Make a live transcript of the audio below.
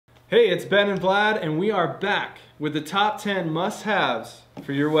Hey, it's Ben and Vlad, and we are back with the top 10 must-haves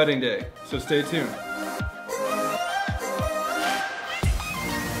for your wedding day. So stay tuned.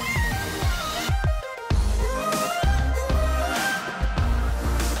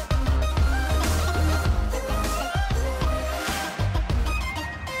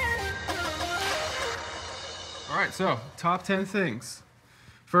 All right, so top 10 things.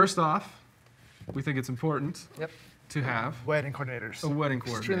 First off, we think it's important. Yep. To have wedding coordinators. A wedding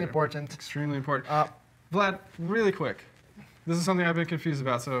coordinator. Extremely important. Extremely important. Vlad, really quick. This is something I've been confused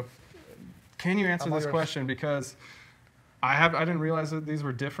about. So, can you answer this question? Because I didn't realize that these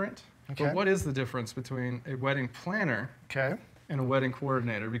were different. Okay. But what is the difference between a wedding planner and a wedding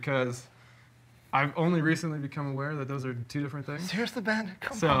coordinator? Because I've only recently become aware that those are two different things. Seriously, Ben?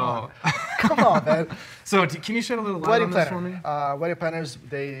 Come on. Come on, Ben. So, can you shed a little light on this for me? Wedding planners,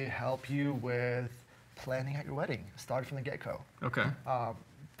 they help you with planning at your wedding, starting from the get-go. Okay.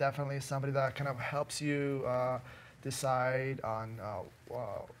 Definitely somebody that kind of helps you decide on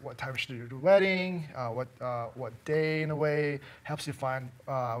what time you should do your wedding, what day in a way, helps you find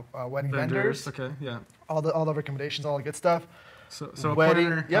wedding vendors. Okay, yeah. All the recommendations, all the good stuff. So a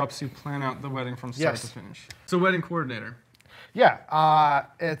planner helps you plan out the wedding from start to finish. So wedding coordinator. Yeah,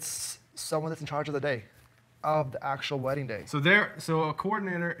 it's someone that's in charge of the day. Of the actual wedding day. So a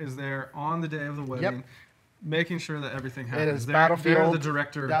coordinator is there on the day of the wedding, making sure that everything happens. It is battlefield. They're the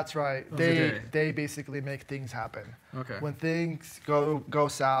director. That's right. They basically make things happen. Okay. When things go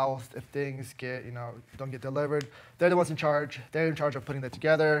south, if things don't get delivered, they're the ones in charge. They're in charge of putting that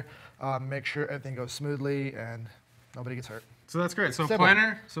together, make sure everything goes smoothly and nobody gets hurt. So that's great. So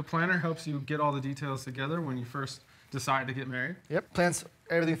planner helps you get all the details together when you first decide to get married. Yep. Plans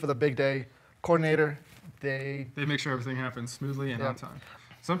everything for the big day. Coordinator. They make sure everything happens smoothly and on time.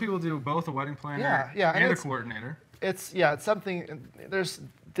 Some people do both a wedding planner and a coordinator. It's something. There's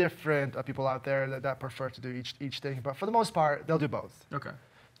different people out there that prefer to do each thing, but for the most part, they'll do both. Okay.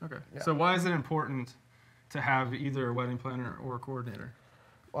 Yeah. So why is it important to have either a wedding planner or a coordinator?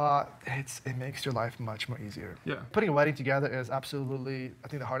 It makes your life much more easier. Yeah. Putting a wedding together is absolutely, I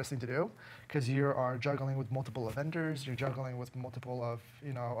think, the hardest thing to do because you are juggling with multiple vendors, you're juggling with multiple of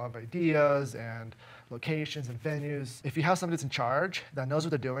ideas and locations and venues. If you have somebody that's in charge that knows what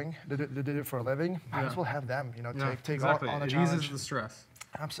they're doing, they do it for a living, might as well have them, take on the challenge. It eases the stress.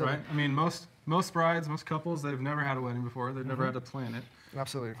 Absolutely. Right? I mean, most brides, most couples, they've never had a wedding before. They've never had to plan it.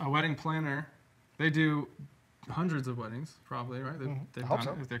 Absolutely. A wedding planner, they do hundreds of weddings, probably, right? They've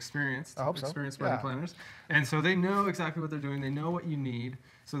done it. They're experienced. I hope so. Experienced wedding planners. And so they know exactly what they're doing. They know what you need.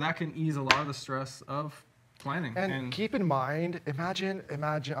 So that can ease a lot of the stress of planning. And keep in mind, imagine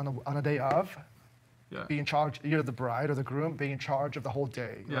on a day of, being in charge, either the bride or the groom, being in charge of the whole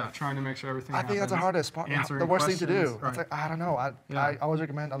day. Yeah, trying to make sure everything happens. I think that's the hardest part. The worst thing to do. Right. It's like, I don't know. I always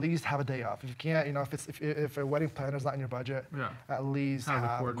recommend at least have a day off. If you can't, if a wedding planner is not in your budget, at least have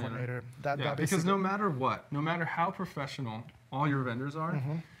a coordinator. Because no matter what, no matter how professional all your vendors are,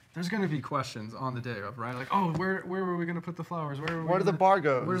 there's going to be questions on the day of, right? Like, oh, where were we going to put the flowers? Where did the bar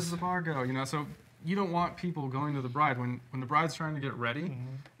go? Where does the bar go? So you don't want people going to the bride when the bride's trying to get ready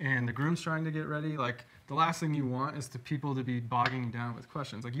and the groom's trying to get ready. Like, the last thing you want is people to be bogging down with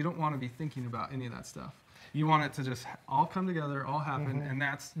questions. Like, you don't want to be thinking about any of that stuff. You want it to just all come together, all happen, and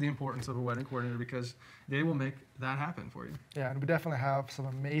that's the importance of a wedding coordinator because they will make that happen for you. Yeah, and we definitely have some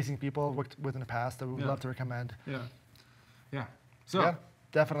amazing people worked with in the past that we would love to recommend. Yeah. So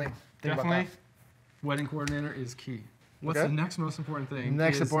definitely think about that. Wedding coordinator is key. What's the next most important thing?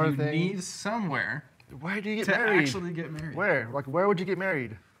 You need somewhere where do you get to married? Actually get married. Where? Like, where would you get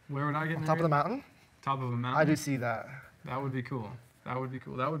married? Where would I get married? Top of the mountain? Top of a mountain? I do see that. That would be cool. That would be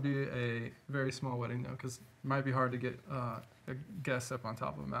cool. That would be a very small wedding, though, because it might be hard to get guests up on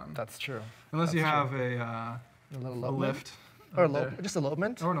top of a mountain. That's true. Unless you have a lift. Or just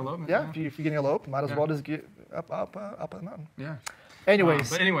elopement. Or an elopement. Yeah, if you're getting eloped, might as well just get up the mountain. Yeah.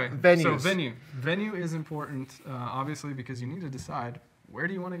 Anyways, venues. So venue is important, obviously, because you need to decide where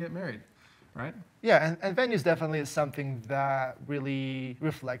do you want to get married, right? Yeah, and venues definitely is something that really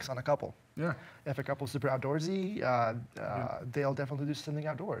reflects on a couple. Yeah. If a couple's super outdoorsy, they'll definitely do something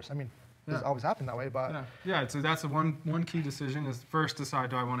outdoors. I mean, it doesn't always happen that way, but So that's one key decision is first decide,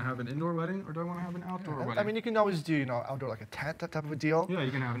 do I want to have an indoor wedding or do I want to have an outdoor wedding? I mean, you can always do outdoor like a tent, that type of a deal. Yeah,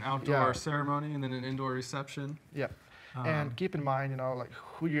 you can have an outdoor ceremony and then an indoor reception. Yeah. And keep in mind, like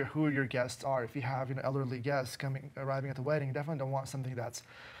who your guests are. If you have elderly guests arriving at the wedding, you definitely don't want something that's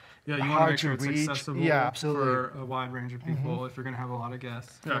you want to make sure it's reach. accessible for a wide range of people if you're going to have a lot of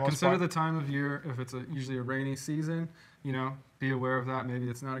guests. Yeah, consider the time of year. If it's usually a rainy season, you know, be aware of that. Maybe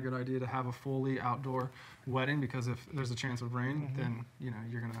it's not a good idea to have a fully outdoor wedding because if there's a chance of rain, then you know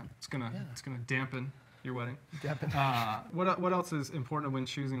it's gonna dampen your wedding. What else is important when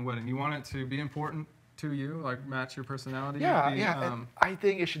choosing a wedding? You want it to be important to you, like match your personality. And I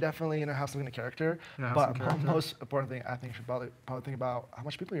think it should definitely have something to character. But most important thing, I think you should probably think about how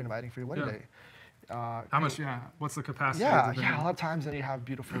much people you're inviting for your wedding day. How much? Yeah. What's the capacity? Yeah. A lot of times then you have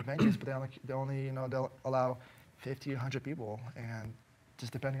beautiful venues, but they only they'll allow 50 or 100 people, and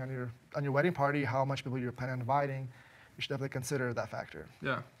just depending on your wedding party, how much people you're planning on inviting, you should definitely consider that factor.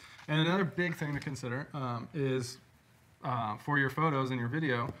 Yeah. And another big thing to consider is for your photos and your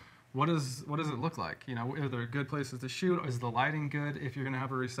video. What does it look like? You know, are there good places to shoot? Is the lighting good? If you're going to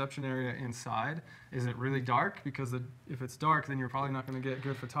have a reception area inside, is it really dark? Because if it's dark, then you're probably not going to get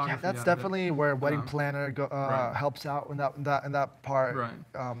good photography. Yeah, that's definitely where a wedding planner helps out in that part.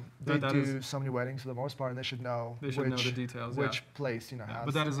 Right. They do so many weddings for the most part, and they should know the details. Which place has.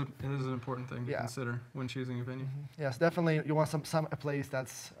 But it is an important thing to consider when choosing a venue. Yes, definitely. You want a place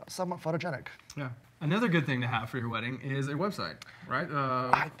that's somewhat photogenic. Yeah. Another good thing to have for your wedding is a website, right?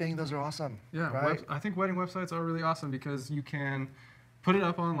 I think those are awesome. Yeah, right? I think wedding websites are really awesome because you can put it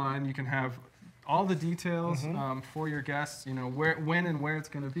up online. You can have all the details for your guests. You know when and where it's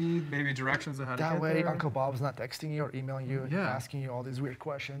going to be. Maybe directions on how to get there. That way, Uncle Bob's not texting you or emailing you, asking you all these weird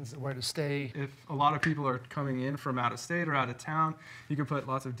questions, where to stay. If a lot of people are coming in from out of state or out of town, you can put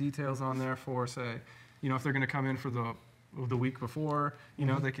lots of details on there for, say, you know, if they're going to come in for the week before, you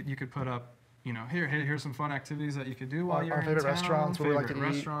know, you could put up. You know, here's some fun activities that you could do while you're in favorite town. Restaurants where we like to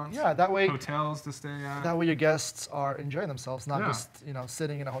restaurants. Yeah, that way. Hotels to stay at. That way your guests are enjoying themselves, not just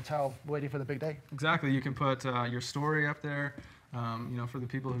sitting in a hotel waiting for the big day. Exactly. You can put your story up there. You know, for the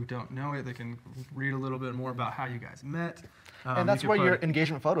people who don't know it, they can read a little bit more about how you guys met. And that's where your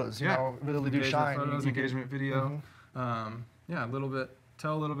engagement photos, really do shine. Photos, engagement video.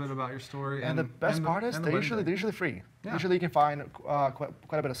 Tell a little bit about your story. And the best part is they're usually free. Yeah. Usually you can find quite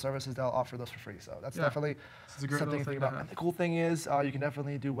a bit of services that'll offer those for free. So that's definitely something to think about. And the cool thing is you can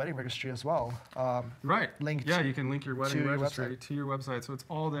definitely do wedding registry as well. You can link your wedding registry to your website. So it's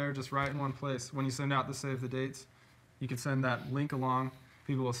all there just right in one place. When you send out the save the dates, you can send that link along.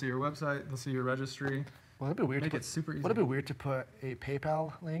 People will see your website. They'll see your registry. Well, it'd be weird. Make it super easy. Would it be weird to put a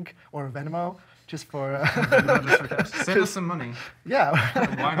PayPal link or a Venmo just for? Send us some money. Yeah.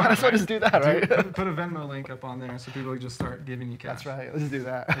 Why not? Let's just do that, right? Put a Venmo link up on there so people can just start giving you cash. That's right. Let's do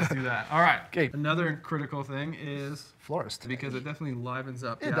that. Let's do that. All right. Okay. Another critical thing is Florist, because it definitely livens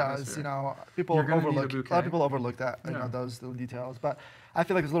up. It does. You know, people overlook. A lot of people overlook that. You know, those little details. But I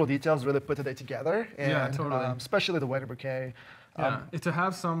feel like those little details really put today together. And, totally. Especially the wedding bouquet. To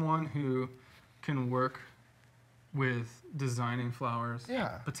have someone who can work with designing flowers,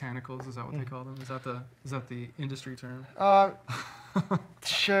 botanicals, is that what they call them? Is that the industry term?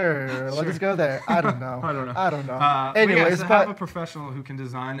 Sure. Let's go there. I don't know. Anyways, to have a professional who can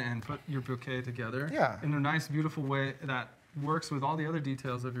design and put your bouquet together in a nice, beautiful way that works with all the other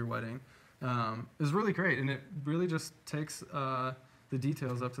details of your wedding is really great, and it really just takes the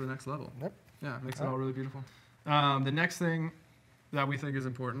details up to the next level. Yep. Yeah, it makes it all really beautiful. The next thing that we think is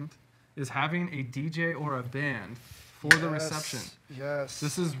important is having a DJ or a band for the reception. Yes.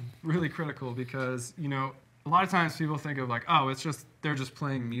 This is really critical because, you know, a lot of times people think of like, oh, they're just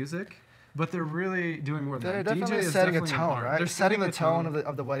playing music, but they're really doing more than that. They're definitely setting a tone, right? They're setting the tone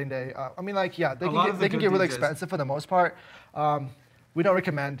of the wedding day. I mean, like, they can get really expensive for the most part. We don't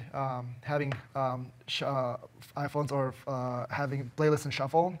recommend having iPhones or having playlists and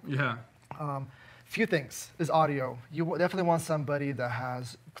shuffle. Yeah. Few things is audio. You definitely want somebody that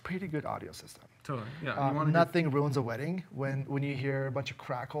has a pretty good audio system. Totally. Yeah. Nothing ruins a wedding when you hear a bunch of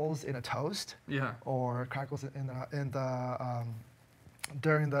crackles in a toast. Yeah. Or crackles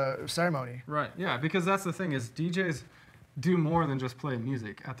during the ceremony. Right. Yeah. Because that's the thing is DJs do more than just play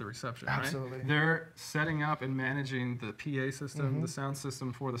music at the reception. Absolutely. Right? They're setting up and managing the PA system, the sound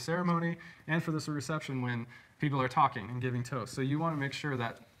system for the ceremony and for this reception when people are talking and giving toasts. So you want to make sure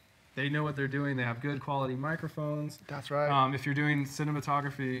that they know what they're doing. They have good quality microphones. That's right. If you're doing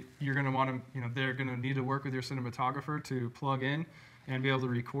cinematography, you're going to want to, they're going to need to work with your cinematographer to plug in and be able to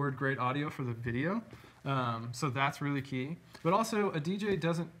record great audio for the video. So that's really key. But also, a DJ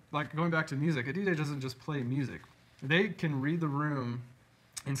doesn't, like going back to music, a DJ doesn't just play music. They can read the room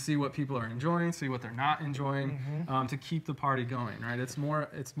and see what people are enjoying, see what they're not enjoying, to keep the party going, right? It's more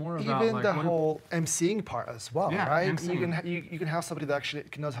about even like the whole emceeing part as well, right? MCing. You can have somebody that actually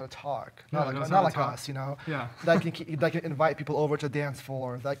knows how to talk, not like us, that can invite people over to the dance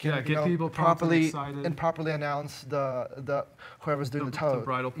floor, that can get people properly excited and properly announce the whoever's doing the toast, the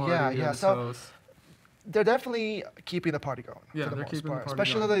bridal party, So they're definitely keeping the party going Yeah, for the they're most keeping the part, party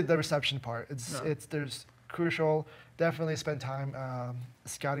especially going. the reception part. There's crucial. Definitely spend time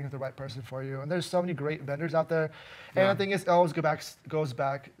scouting with the right person for you. And there's so many great vendors out there. And Yeah. the thing is, it always goes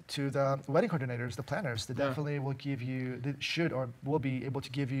back to the wedding coordinators, the planners. They Yeah. definitely will give you, they should or will be able to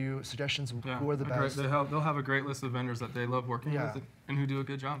give you suggestions of Yeah, who are the best. they'll have a great list of vendors that they love working Yeah. with and who do a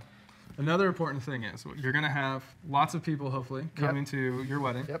good job. Another important thing is you're going to have lots of people, hopefully, coming to your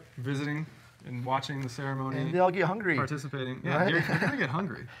wedding, Yep. visiting and watching the ceremony, And they all get hungry. participating. Yeah, Right? you're going to get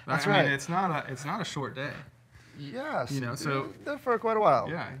hungry. That's I mean, right. it's not a short day. Yes. You know, so- there for quite a while.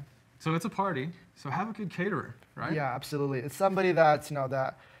 Yeah. So it's a party. So have a good caterer, right? Yeah, absolutely. It's somebody that's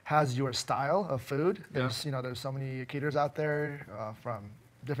that has your style of food. Yeah. There's so many caterers out there from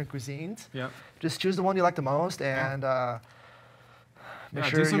different cuisines. Yeah. Just choose the one you like the most and make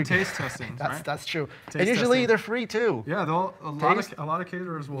sure do some you- taste testing, right? That's true. Taste And usually testing. they're free too. Yeah, a lot of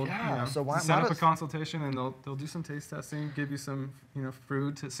caterers will Yeah, so why set up not a consultation and they'll do some taste testing, give you some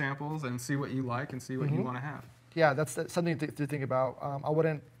food to samples and see what you like and see what you want to have. Yeah, that's something to think about. I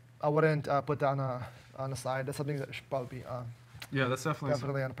wouldn't put that on the side. That's something that should probably be Yeah, that's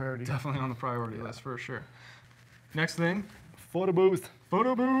definitely on a priority. definitely on the priority list for sure. Next thing, Photo booth.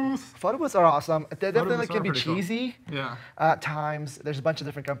 photo booth. Photo booths are awesome. They Photo definitely booths can are be pretty cool. cheesy Yeah, at times. There's a bunch of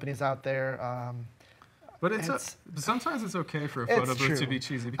different companies out there. but sometimes it's okay for a photo booth to be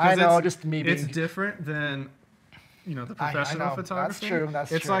cheesy because I know, it's, just me it's being. different than the I professional know. photography. That's true.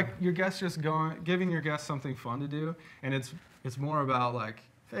 That's it's true. like your guests just giving your guests something fun to do, and it's more about like,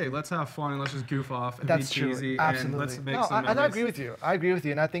 hey, let's have fun and let's just goof off and That's be true. cheesy Absolutely. and let's make no, some and I memories. agree with you. I agree with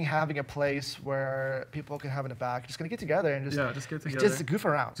you. And I think having a place where people can have in the back, just gonna get together and just get together. just goof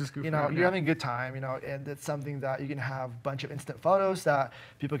around. Just goof you know, around, you're yeah. having a good time. And it's something that you can have a bunch of instant photos that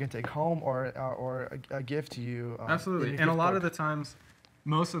people can take home or a gift to you. Absolutely. And a lot of the times,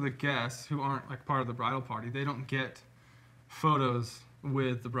 most of the guests who aren't like part of the bridal party, they don't get photos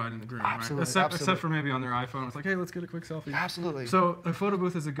with the bride and the groom, Absolutely, right? Except for maybe on their iPhone. It's like, hey, let's get a quick selfie. Absolutely. So a photo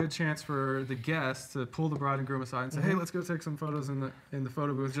booth is a good chance for the guests to pull the bride and groom aside and say, hey, let's go take some photos in the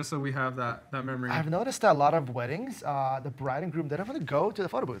photo booth just so we have that memory. I've noticed that a lot of weddings, the bride and groom, they don't really go to the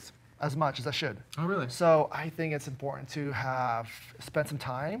photo booth as much as I should. Oh, really? So I think it's important to spend some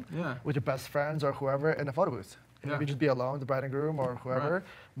time Yeah. with your best friends or whoever in the photo booth. Yeah. Maybe just be alone, the bride and groom or whoever. Right.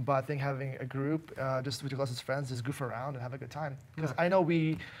 But I think having a group, just with your closest friends, just goof around and have a good time. Because Yeah. I know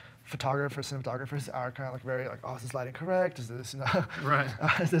we photographers, cinematographers are kind of like very like, oh, is this lighting correct? Is this, Right.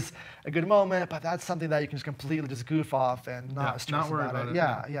 is this a good moment? But that's something that you can just completely just goof off and not stress not worry about it,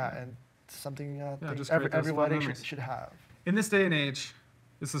 Yeah, and something just create those every fun wedding memories. should have. In this day and age,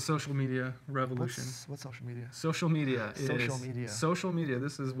 it's the social media revolution. What's social media? Social media Social is media. social media.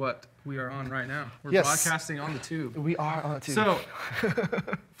 This is what we are on right now. We're Yes. broadcasting on the tube. We are on it too. So,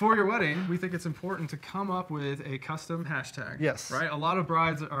 for your wedding, we think it's important to come up with a custom hashtag. Yes. Right? A lot of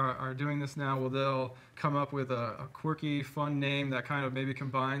brides are doing this now. Well, they'll come up with a quirky, fun name that kind of maybe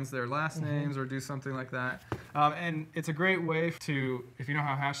combines their last names or do something like that. And it's a great way to, if you know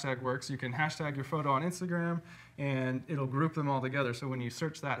how hashtag works, you can hashtag your photo on Instagram and it'll group them all together. So when you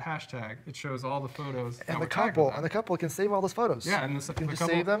search that hashtag, it shows all the photos. that and were the tagged couple with that. and the couple can save all those photos. Yeah, and you can the just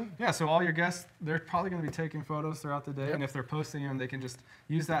couple, save them. Yeah, so all your guests, they're probably going to be taking photos throughout the day, Yep. and if they're posting them, they can just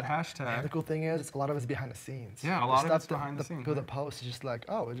use that And hashtag. the cool thing is, a lot of it's behind the scenes. Yeah, a The lot of stuff it's behind the scenes, People right. that post is just like,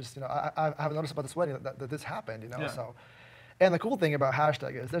 oh, it just I haven't noticed about this wedding that this happened. Yeah. So, and the cool thing about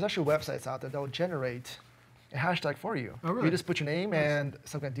hashtag is there's actually websites out there that will generate a hashtag for you. Oh, really? You just put your name and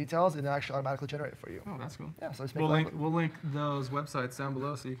some kind of details, and it actually automatically generate it for you. Oh, that's cool. Yeah, so just We'll make link, we'll link those websites down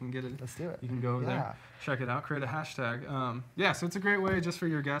below so you can get it. Let's do it. You can go over Yeah. there, check it out, create a hashtag. Yeah, so it's a great way just for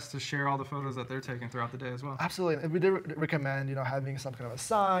your guests to share all the photos that they're taking throughout the day as well. Absolutely, and we do recommend having some kind of a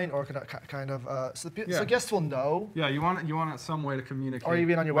sign or so Yeah. guests will know, Yeah, you want some way to communicate. or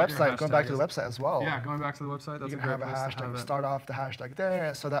even on your what website, going back to the hashtag website as well. is. Yeah, going back to the website. That's You a can great have a place to have hashtag. it. Start off the hashtag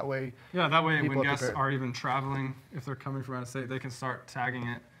there, so that way. Yeah, that way people when are guests prepared. are even traveling, if they're coming from out of state, they can start tagging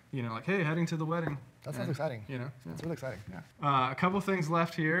it. Like, hey, heading to the wedding. That sounds And, exciting. Yeah. It's really exciting. Yeah. A couple things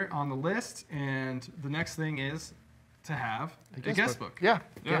left here on the list, and the next thing is to have a guest book. Yeah.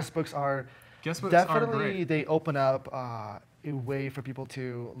 Yeah. Guest books are Guest books are definitely great. they open up a way for people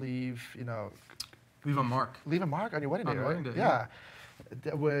to leave Leave a mark. leave a mark on your wedding On day. your Right? wedding day, Yeah.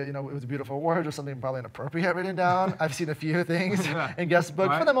 With a beautiful word or something probably inappropriate written down. I've seen a few things Yeah. in guest book.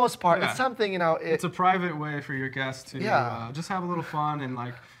 Right? For the most part, Yeah. it's something It's a private way for your guests to Yeah. just have a little fun and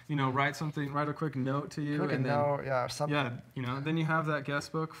write a quick note to you, quick and then then you have that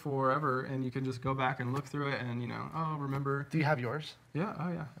guest book forever, and you can just go back and look through it, and remember. Do you have yours? Yeah. Oh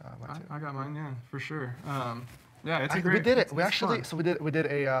yeah. Mine too. I got mine. Yeah, for sure. Yeah, it's a We great. did it. it's We actually fun. so we did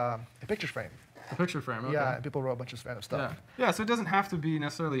a picture frame. The picture frame. Okay. Yeah, and people wrote a bunch of random stuff. Yeah. Yeah. So it doesn't have to be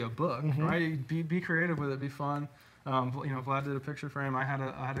necessarily a book, right? Be creative with it. Be fun. Vlad did a picture frame. I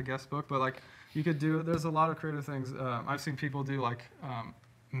had a guest book, but like you could do. There's a lot of creative things. I've seen people do like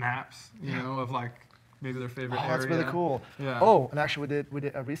maps, of like maybe their favorite area. That's really cool. Yeah. Oh, and actually we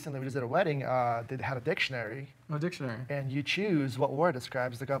did recently we just did a wedding. They had a dictionary. A dictionary. And you choose what word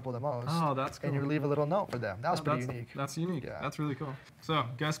describes the couple the most. Oh, that's cool. And you leave a little note for them. That was pretty unique. That's unique. Yeah. That's really cool. So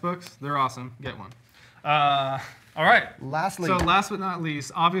guest books, they're awesome. Get one. All right. Lastly. So last but not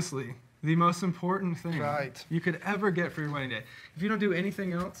least, obviously, the most important thing you could ever get for your wedding day. If you don't do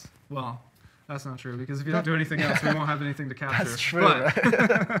anything else, well, that's not true, because if you don't do anything else, we won't have anything to capture. That's true.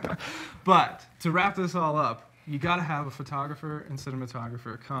 But, but to wrap this all up, you got to have a photographer and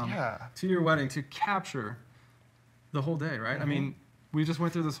cinematographer come to your wedding to capture the whole day, right? I mean, we just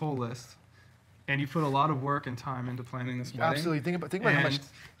went through this whole list, and you put a lot of work and time into planning this wedding. Absolutely. Think about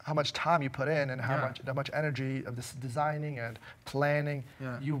how much time you put in and how much energy of this designing and planning.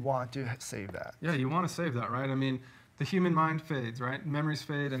 You want to save that. Yeah, you want to save that, right? I mean, the human mind fades, right? Memories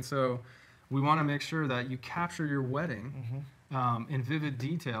fade, and so we want to make sure that you capture your wedding in vivid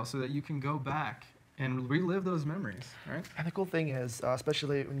detail so that you can go back and relive those memories, right? And the cool thing is,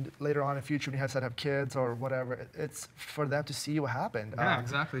 especially later on in the future when you have kids or whatever, it's for them to see what happened. Yeah,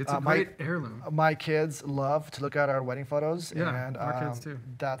 exactly. It's a great heirloom. My kids love to look at our wedding photos. Yeah, and our kids too.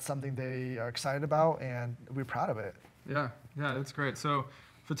 That's something they are excited about, and we're proud of it. Yeah, it's great. So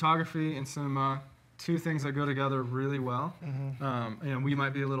photography and cinema, two things that go together really well. And we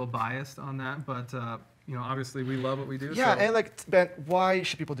might be a little biased on that, but obviously we love what we do. Yeah, and like Ben, why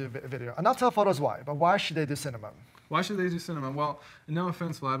should people do video? And I'll tell photos why, but why should they do cinema? Why should they do cinema? Well, no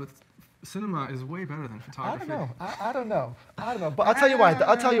offense, Vlad, but cinema is way better than photography. I don't know. But I'll tell you why.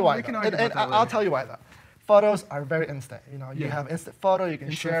 I'll tell you why. I'll tell you why though. Photos are very instant. You have instant photo. You can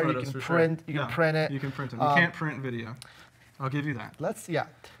share. You can print. You can print it. You can print them. You can't print video. I'll give you that.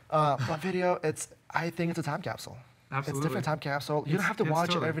 But video, I think it's a time capsule. Absolutely. It's a different time capsule. You don't have to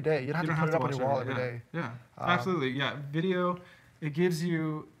watch it every day. You don't have to put it up on your wall every day. Yeah, absolutely. Yeah, video, it gives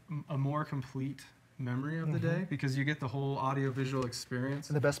you a more complete memory of the day because you get the whole audio-visual experience.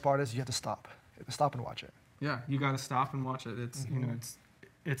 And the best part is you have to stop. You have to stop and watch it. Yeah, you got to stop and watch it. It's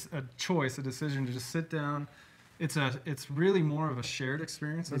it's a choice, a decision to just sit down. It's really more of a shared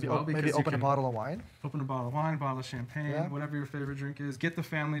experience as well. Maybe open a bottle of wine. Open a bottle of wine, bottle of champagne, whatever your favorite drink is. Get the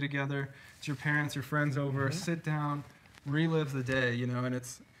family together. It's your parents, your friends over. Sit down, relive the day. And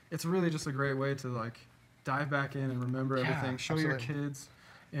it's really just a great way to like dive back in and remember everything. Show your kids,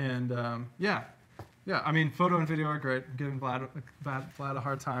 and I mean, photo and video are great. I'm giving Vlad a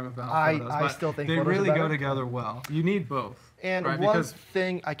hard time about photos, I still think they photos really are better. go together well. You need both. And right? one because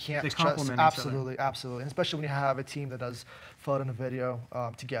thing I can't stress, absolutely, and especially when you have a team that does photo and video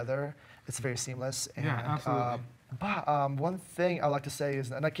together, it's very seamless. And, absolutely. But one thing I like to say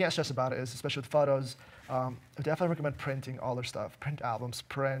is, and I can't stress about it, is especially with photos, I definitely recommend printing all their stuff. Print albums,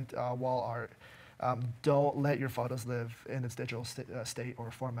 print wall art. Don't let your photos live in its digital state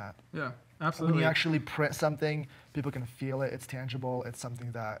or format. Yeah, absolutely. When you actually print something, people can feel it. It's tangible. It's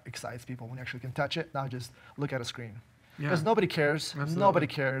something that excites people when you actually can touch it, not just look at a screen. Because nobody cares. Absolutely. Nobody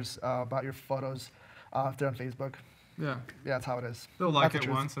cares about your photos if they're on Facebook. Yeah, that's how it is. They'll like it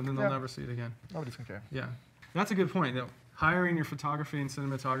once and then they'll never see it again. Nobody's gonna care. Yeah, that's a good point. Hiring your photography and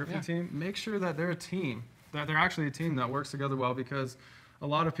cinematography team, make sure that they're a team, that they're actually a team that works together well, because a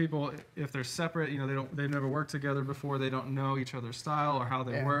lot of people, if they're separate, they've never worked together before, they don't know each other's style or how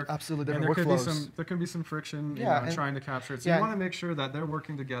they work. Absolutely, and there can be some friction trying to capture it. So you want to make sure that they're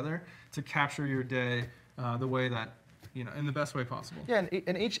working together to capture your day the way that, in the best way possible. Yeah,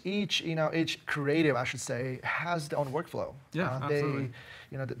 and each creative, I should say, has their own workflow. Yeah, absolutely.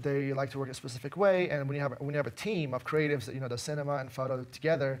 They like to work a specific way, and when you have a team of creatives, the cinema and photo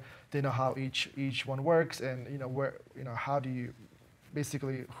together, they know how each one works, and how do you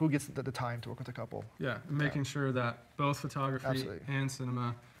basically who gets the time to work with a couple. Yeah, and making sure that both photography and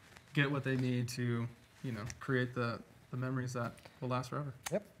cinema get what they need to, create the memories that will last forever.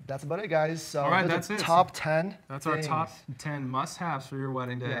 Yep, that's about it, guys. So all right, that's it. Top 10. That's our top 10 must-haves for your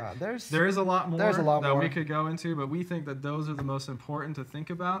wedding day. Yeah, there is a lot more that we could go into, but we think that those are the most important to think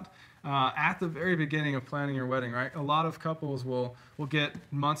about at the very beginning of planning your wedding, right? A lot of couples will get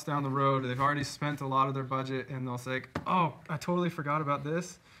months down the road, they've already spent a lot of their budget, and they'll say, oh, I totally forgot about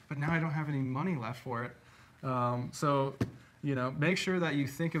this, but now I don't have any money left for it. Make sure that you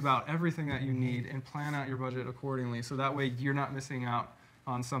think about everything that you need and plan out your budget accordingly, so that way you're not missing out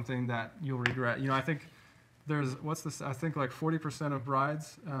on something that you'll regret. I think there's, I think like 40% of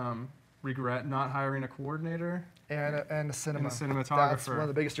brides regret not hiring a coordinator and a and a cinematographer. That's one of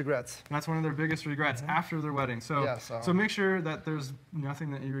the biggest regrets. That's one of their biggest regrets after their wedding. So, Yeah, so make sure that there's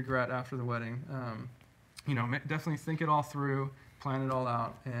nothing that you regret after the wedding. You know, definitely think it all through, plan it all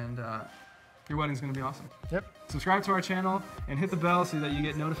out, and your wedding's gonna be awesome. Yep. Subscribe to our channel and hit the bell so that you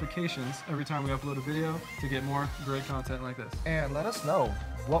get notifications every time we upload a video to get more great content like this. And let us know,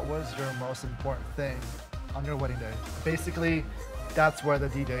 what was your most important thing on your wedding day? Basically, that's where the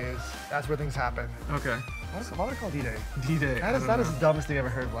D-Day is. That's where things happen. Okay. Why would I call it D-Day? D-Day. That is the dumbest thing I've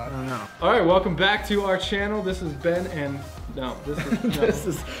ever heard, Vlad. I don't know. All right, welcome back to our channel. This is Ben and this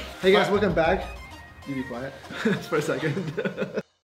is Hey guys, welcome back. You be quiet for a second.